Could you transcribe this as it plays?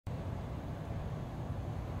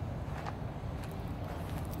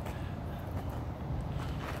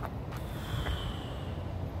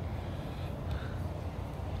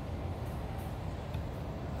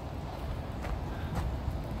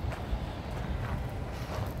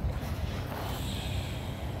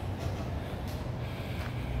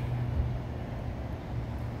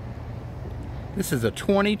This is a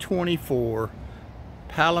 2024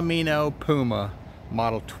 Palomino Puma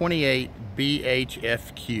Model 28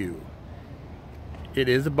 BHFQ. It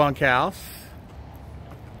is a bunkhouse.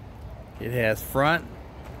 It has front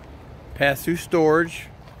pass-through storage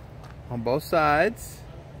on both sides.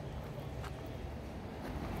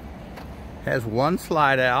 Has one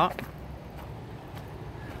slide out.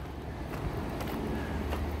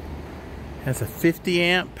 Has a 50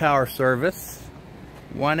 amp power service.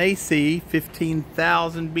 1 AC,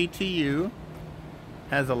 15,000 BTU.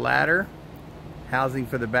 Has a ladder, housing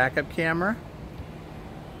for the backup camera,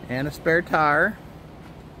 and a spare tire.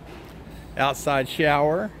 Outside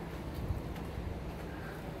shower.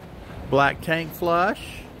 Black tank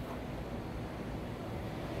flush.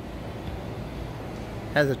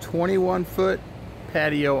 Has a 21-foot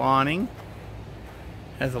patio awning.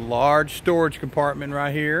 Has a large storage compartment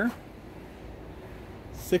right here.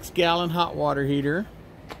 6-gallon hot water heater.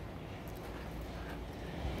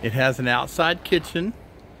 It has an outside kitchen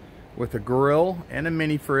with a grill and a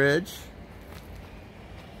mini fridge.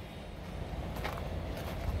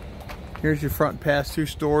 Here's your front pass-through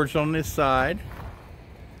storage on this side.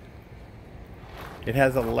 It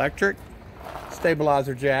has electric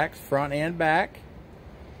stabilizer jacks, front and back,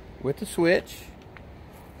 with the switch.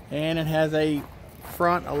 And it has a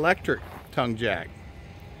front electric tongue jack.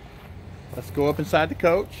 Let's go up inside the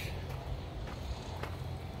coach.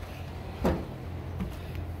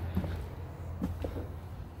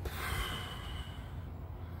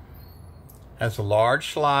 Has a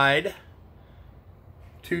large slide,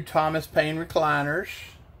 2 Thomas Paine recliners,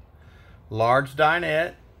 large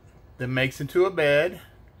dinette that makes into a bed,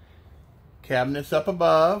 cabinets up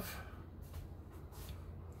above.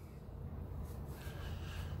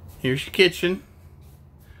 Here's your kitchen,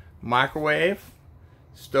 microwave,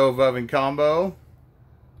 stove oven combo,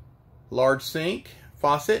 large sink,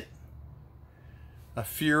 faucet, a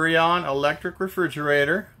Furrion electric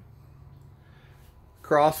refrigerator.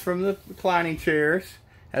 Across from the reclining chairs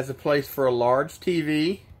has a place for a large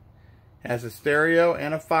TV, has a stereo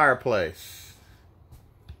and a fireplace.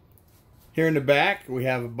 Here in the back we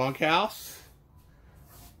have a bunkhouse,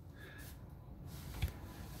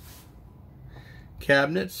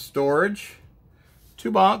 cabinets, storage,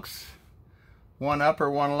 2 bunks, 1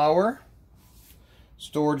 upper, 1 lower,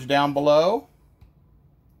 storage down below.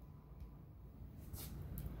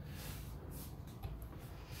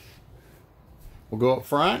 We'll go up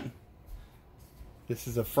front. This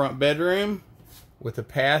is a front bedroom with a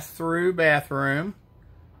pass-through bathroom,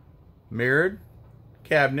 mirrored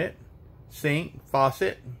cabinet, sink,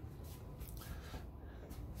 faucet.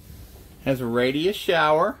 Has a radius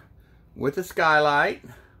shower with a skylight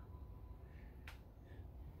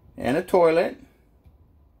and a toilet.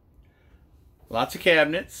 Lots of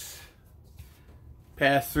cabinets.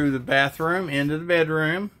 Pass through the bathroom into the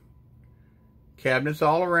bedroom. Cabinets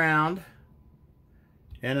all around.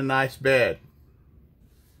 And a nice bed.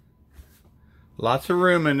 Lots of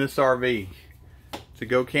room in this RV to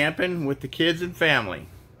go camping with the kids and family.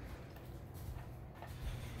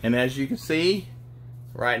 And as you can see,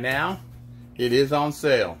 right now, it is on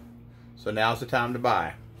sale. So now's the time to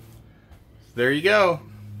buy. There you go.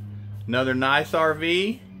 Another nice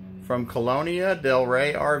RV from Colonia Del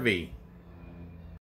Rey RV.